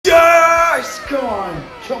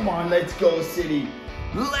Come on, let's go City.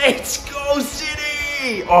 Let's go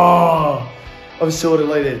City! Oh, I'm so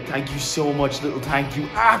delighted. Thank you so much, little thank you.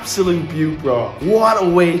 Absolute beaut, bro. What a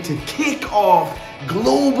way to kick off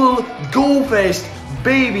Global Go Fest,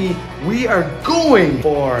 baby. We are going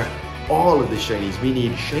for all of the shinies. We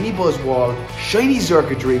need shiny Buzzwole, shiny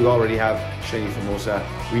Circuitry. We already have shiny Formosa.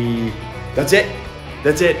 That's it.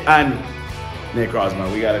 And Necrozma,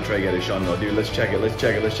 we gotta try to get a Shundo, dude. Let's check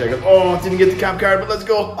it. Oh, didn't get the cap card, but let's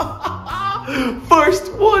go.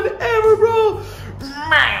 First one ever, bro.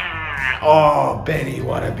 Oh, Benny,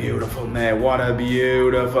 what a beautiful man. What a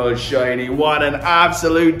beautiful shiny. What an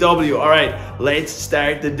absolute W. All right, let's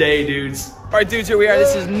start the day, dudes. All right, dudes, here we are.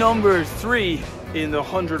 This is number 3 in the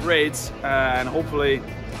 100 raids, and hopefully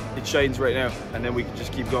it shines right now, and then we can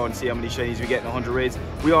just keep going and see how many shinies we get in 100 raids.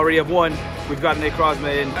 We already have one. We've got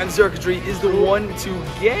Necrozma in, and Circuitry is the one to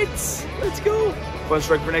get. Let's go. Final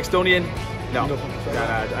strike for Nextonian. No,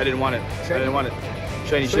 I didn't want it.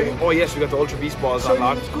 Shiny. Oh yes, we got the Ultra Beast balls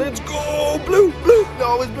unlocked. Let's go. Blue.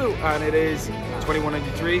 No, it's blue, and it is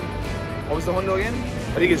 2193. What was the hundo again?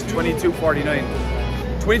 I think it's 2249.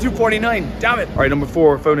 2249. Damn it. All right, number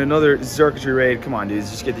 4. Found another Circuitry raid. Come on,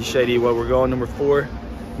 dudes, just get this shady while we're going. Number 4.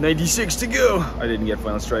 96 to go. I didn't get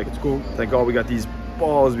final strike. It's cool. Thank God we got these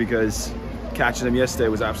balls, because catching them yesterday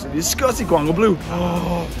was absolutely disgusting. Quango Blue.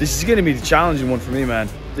 Oh, this is gonna be the challenging one for me, man.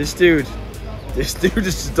 This dude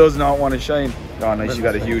just does not want to shine. Oh, nice, you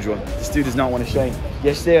got a huge one. This dude does not want to shine.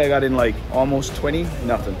 Yesterday I got in like almost 20,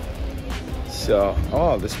 nothing. So,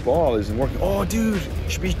 oh, this ball isn't working. Oh, dude, you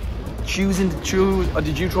should be choosing to choose. Oh,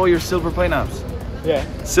 did you throw your silver Pineapps? Yeah.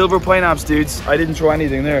 Silver Pineapps, dudes. I didn't throw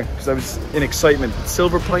anything there because I was in excitement.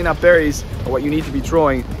 Silver Pineapple berries are what you need to be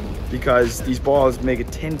throwing, because these balls make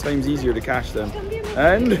it 10 times easier to catch them.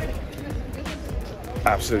 And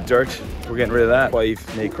absolute dirt. We're getting rid of that. 5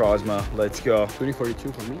 Necrozma. Let's go.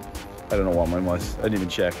 2042 for me. I don't know what mine was. I didn't even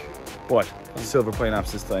check. But silver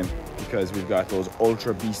Pineapps this time, because we've got those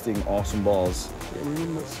ultra beasting awesome balls.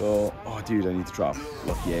 So, oh dude, I need to drop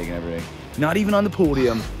lucky egg and everything. Not even on the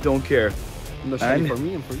podium. Don't care. No shiny for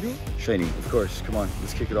me and for you? Shiny, of course. Come on,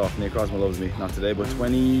 let's kick it off. Necrozma loves me. Not today, but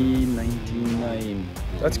 2099.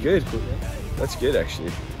 That's good. That's good,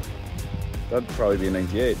 actually. That'd probably be a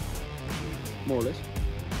 98. More or less.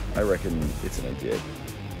 I reckon it's a 98.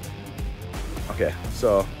 Okay,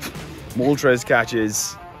 so Moltres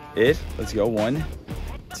catches it. Let's go. 1,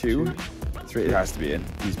 2, 3. It has to be in.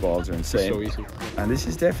 These balls are insane. It's so easy. And this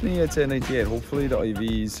is definitely a 1098. Hopefully the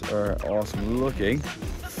IVs are awesome looking.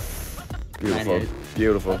 Beautiful. 98.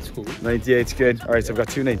 Beautiful. That's cool. 98's good. All right, so I've got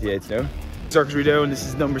 2 98s now. Circuitry down. This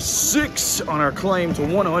is number 6 on our climb to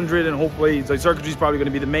 100, and hopefully Circuitry's probably going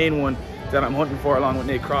to be the main one that I'm hunting for, along with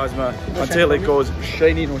Necrozma, until it goes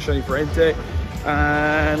shiny. No shiny for Entei.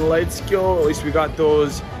 And let's go. At least we got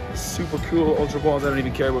those super cool ultra balls. I don't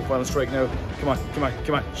even care about final strike now. Come on.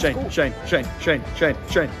 Shine.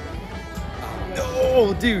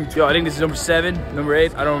 Oh, dude. Yo, I think this is number 7, number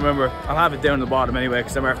 8. I don't remember. I'll have it down at the bottom anyway,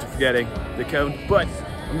 because I'm after forgetting the count. But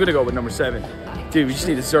I'm gonna go with number 7. Dude, we just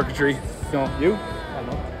need a Circuitry. No, you?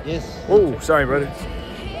 Yes. Oh, sorry, brother.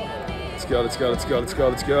 Let's go.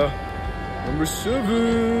 Number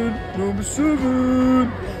 7.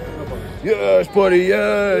 Yes, buddy,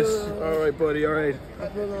 yes. All right, buddy, all right.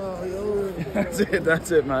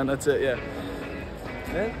 That's it, man. That's it, yeah.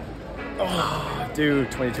 Oh,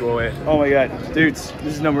 dude, 2208. Oh my God, dudes,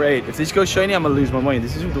 this is number 8. If this goes shiny, I'm gonna lose my mind.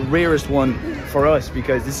 This is the rarest one for us,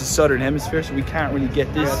 because this is Southern Hemisphere, so we can't really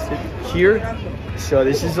get this here. So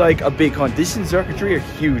this is like a big hunt. This and Circuitry are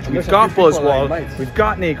huge. We've got Buzzwole, we've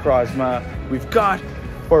got Necrozma, we've got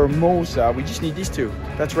Formosa. We just need these 2.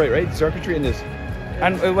 That's right? Circuitry and this.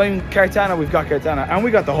 And when Kartana, we've got Kartana. And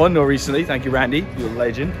we got the hundo recently. Thank you, Randy. You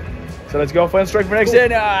legend. So let's go. Final strike for next day.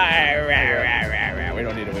 We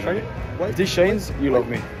don't need it. If this shines, you love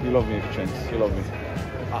me. You love me if it shines. You love me.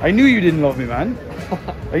 I knew you didn't love me, man.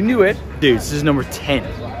 I knew it. Dude, this is number 10.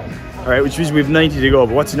 All right, which means we have 90 to go.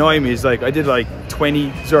 But what's annoying me is, like, I did like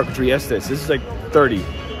 20 Circuitry yesterday. So this is like 30.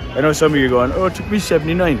 I know some of you are going, oh, it took me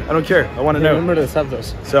 79. I don't care. I want to know. Remember the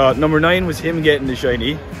Zapdos. So number 9 was him getting the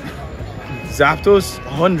shiny. Zapdos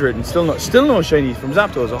 100 and still no shiny from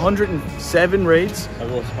Zapdos. 107 raids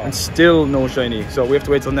and still no shiny. So we have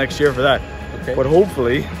to wait till next year for that. Okay. But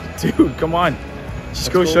hopefully, dude, come on,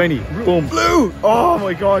 just go shiny. Boom, blue. Oh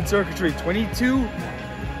my God, Circuitry 22.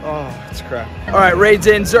 Oh, it's crap. All right, raids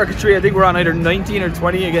in Circuitry. I think we're on either 19 or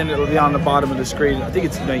 20. Again, it'll be on the bottom of the screen. I think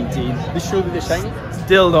it's 19. This should be the shiny.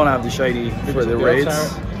 Still don't have the shiny for the raids.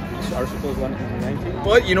 Our supposed one is 19.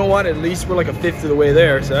 But you know what? At least we're like a 5th of the way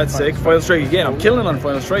there, so that's sick. Final strike again. I'm killing on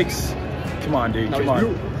final strikes. Come on, dude. Come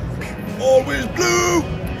on. always blue.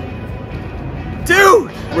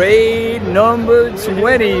 Dude! Raid number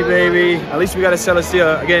 20, baby. At least we got a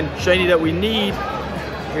Celestia. Again, shiny that we need.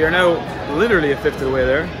 We are now literally a fifth of the way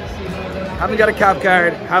there. Haven't got a cap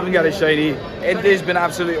card, haven't got a shiny. Ente's been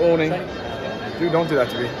absolutely owning. Dude, don't do that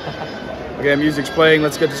to me. Okay, music's playing.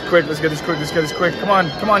 Let's get this quick, let's get this quick, let's get this quick. Come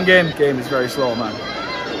on, game. Game is very slow, man.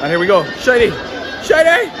 And here we go. Shiny!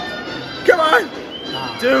 Shiny! Come on!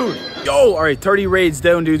 Dude! Yo! Alright, 30 raids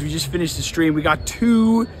down, dudes. We just finished the stream. We got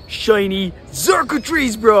 2 shiny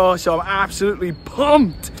Xurkitries, bro. So I'm absolutely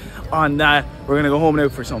pumped on that. We're gonna go home now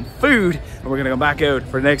for some food, and we're gonna go back out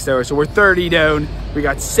for the next hour. So we're 30 down. We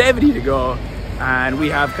got 70 to go. And we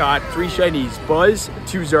have got 3 shinies. Buzz,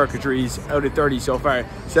 2 Xurkitries out of 30 so far.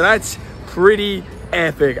 So that's pretty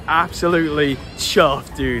epic. Absolutely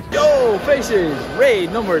chuffed, dude. Yo, faces,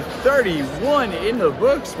 raid number 31 in the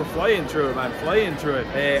books. We're flying through it, man, flying through it.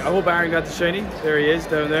 I hope Aaron got the shiny. There he is,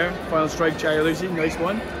 down there. Final strike, Charlie Lucy, nice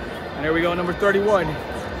one. And here we go, number 31.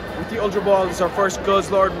 With the Ultra Ball, this is our first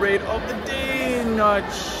Guzzlord raid of the day. Not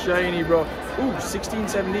shiny, bro. Ooh, 16,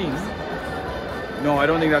 17. No, I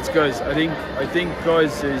don't think that's Guzz. I think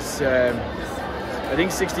Guzz is, I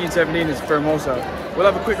think 16, 17 is Fermosa. We'll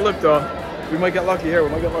have a quick look though. We might get lucky here.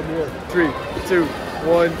 3, 2,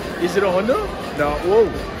 1. Is it a Honda? No. Whoa.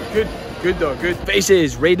 Good though. Good.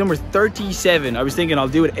 Faces. Raid number 37. I was thinking I'll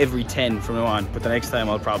do it every 10 from now on, but the next time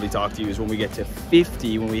I'll probably talk to you is when we get to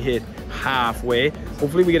 50, when we hit halfway.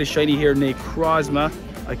 Hopefully we get a shiny here, Necrozma.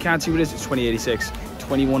 I can't see what it is. It's 2086.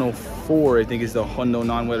 2104, I think, is the Hundo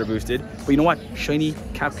non-weather boosted. But you know what? Shiny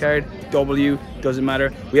cap card, W, doesn't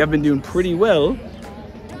matter. We have been doing pretty well.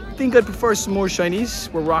 I think I'd prefer some more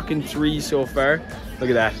shinies. We're rocking 3 so far. Look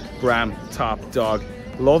at that, Bram, top dog.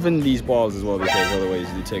 Loving these balls as well, because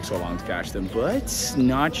otherwise they take so long to catch them. But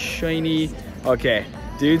not shiny. Okay,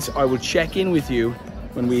 dudes, I will check in with you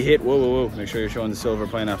when we hit, whoa, make sure you're showing the silver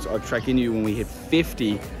pineapples. I'll check in with you when we hit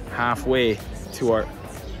 50, halfway to our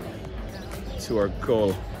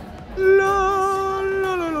goal.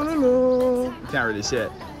 Can't really see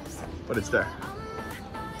it, but it's there.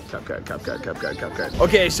 Cap card.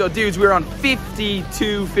 Okay, so dudes, we're on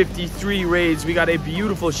 52, 53 raids. We got a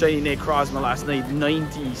beautiful shiny Necrozma last night,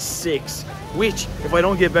 96, which, if I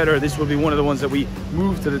don't get better, this will be one of the ones that we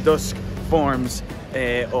move to the Dusk forms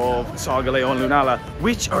of Solgaleo and Lunala,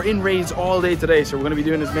 which are in raids all day today. So we're going to be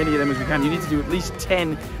doing as many of them as we can. You need to do at least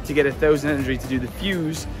 10 to get 1,000 energy to do the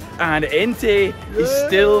fuse. And Entei is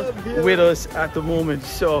still with us at the moment.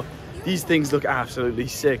 So these things look absolutely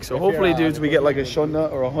sick. So hopefully, dudes, we get like a Shunda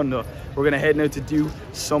or a Honda. We're gonna head now to do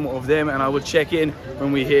some of them, and I will check in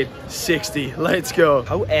when we hit 60. Let's go.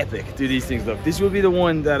 How epic do these things look? This will be the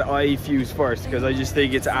one that I fuse first, because I just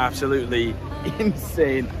think it's absolutely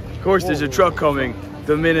insane. Of course, there's a truck coming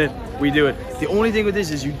the minute we do it. The only thing with this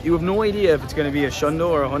is you have no idea if it's gonna be a Shundo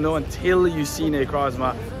or a Honda until you see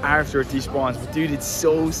Necrozma after it despawns. But dude, it's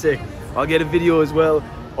so sick. I'll get a video as well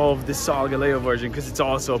of the Solgaleo version, because it's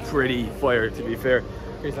also pretty fire, to be fair.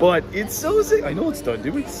 But it's so sick. I know it's done,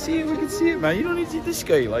 dude. We can see it, man. You don't need to see this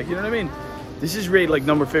guy, like, you know what I mean? This is raid like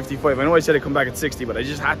number 55. I know I said I'd come back at 60, but I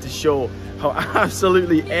just had to show how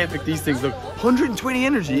absolutely epic these things look. 120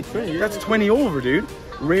 energy, that's 20 over, dude.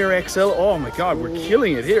 Rare XL, oh my god, we're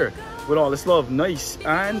killing it here with all this love. Nice.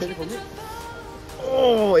 And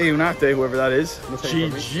oh, Eunate, whoever that is.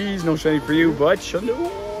 GG's, no shiny for you, but Shundo.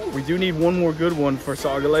 We do need one more good one for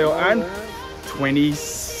Solgaleo, and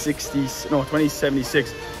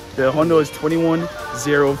 2076. The Honda is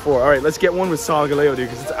 2104. All right, let's get one with Solgaleo, dude,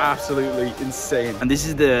 because it's absolutely insane. And this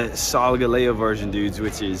is the Solgaleo version, dudes,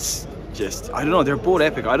 which is just, I don't know, they're both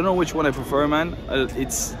epic. I don't know which one I prefer, man.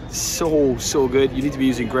 It's so good. You need to be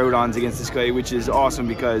using Groudons against this guy, which is awesome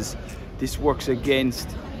because this works against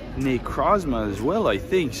Necrozma as well, I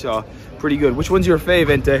think. So pretty good. Which one's your fave,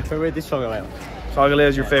 Entei? Favorite is Solgaleo. Solgaleo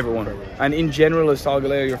is your favorite one, and in general, is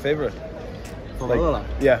Solgaleo your favorite? Like,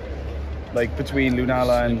 yeah, like between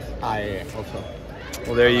Lunala and. I also.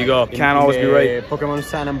 Well, there you go. Can't always be right. Pokemon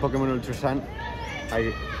Sun and Pokemon Ultra Sun,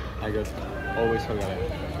 I got always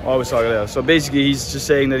Solgaleo. Always Solgaleo. So basically, he's just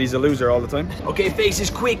saying that he's a loser all the time. Okay, faces,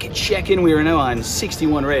 quick check-in. We are now on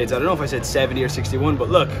 61 raids. I don't know if I said 70 or 61, but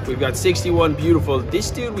look, we've got 61. Beautiful.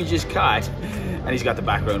 This dude we just caught, and he's got the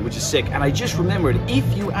background, which is sick. And I just remembered, if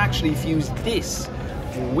you actually fuse this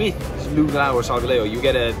with Lunala or Solgaleo, you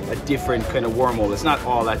get a different kind of wormhole. It's not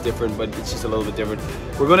all that different, but it's just a little bit different.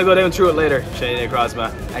 We're going to go down through it later, shiny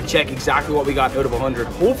Necrozma, and check exactly what we got out of 100.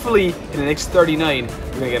 Hopefully, in the next 39, we're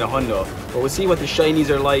going to get a Hundo. But we'll see what the shinies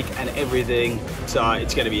are like and everything. So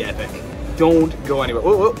it's going to be epic. don't go anywhere.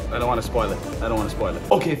 Whoa, whoa. I don't want to spoil it. I don't want to spoil it.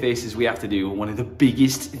 Okay, faces, we have to do one of the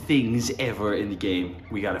biggest things ever in the game.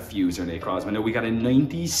 We got to fuse our Necrozma. Now, we got a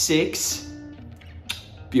 96.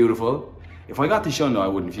 Beautiful. If I got the Shundo, I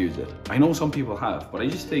wouldn't fuse it. I know some people have, but I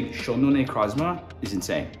just think Shundo Necrozma is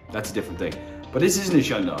insane. That's a different thing. But this isn't a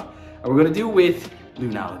Shundo. And we're going to do with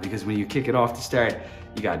Lunala, because when you kick it off to start,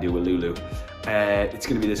 you got to do with Lulu. It's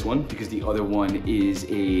going to be this one, because the other one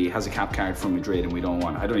has a cap card from Madrid, and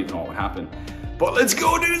I don't even know what would happen. But let's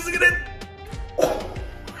go, dudes. Look at it. Oh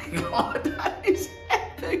my god, that is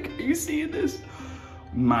epic. Are you seeing this?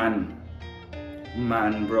 Man,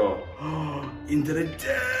 bro. Into the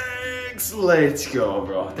decks. Let's go,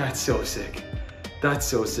 bro. That's so sick. That's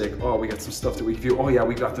so sick. Oh, we got some stuff that we can view. Oh yeah,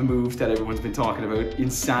 we got the move that everyone's been talking about,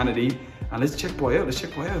 Insanity. And let's check boy out.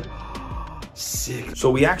 Sick.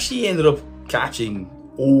 So we actually ended up catching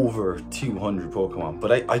over 200 Pokemon,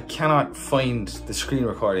 but I cannot find the screen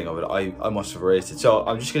recording of it. I must have erased it. So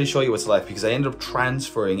I'm just going to show you what's left, because I ended up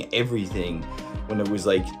transferring everything when it was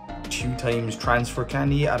like 2 times transfer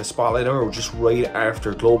candy at a Spotlight Hour, or just right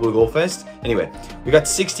after Global Go Fest. Anyway, we got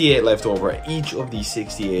 68 left over. Each of these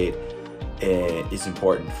 68 is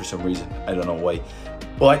important for some reason. I don't know why.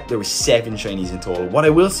 But there was 7 shinies in total. What I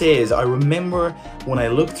will say is, I remember when I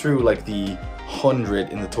looked through like the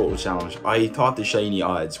 100 in the total challenge, I thought the shiny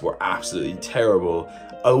odds were absolutely terrible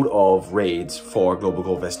out of raids for Global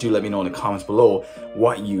Go Fest. Do let me know in the comments below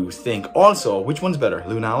what you think. Also, which one's better,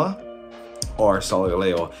 Lunala or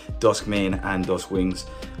Solgaleo, Duskmane and Duskwings?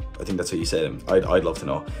 I think that's how you say them. I'd love to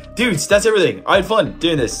know. Dudes, that's everything. I had fun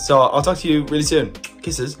doing this, so I'll talk to you really soon.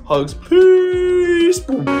 Kisses, hugs, peace.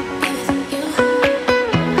 Boom.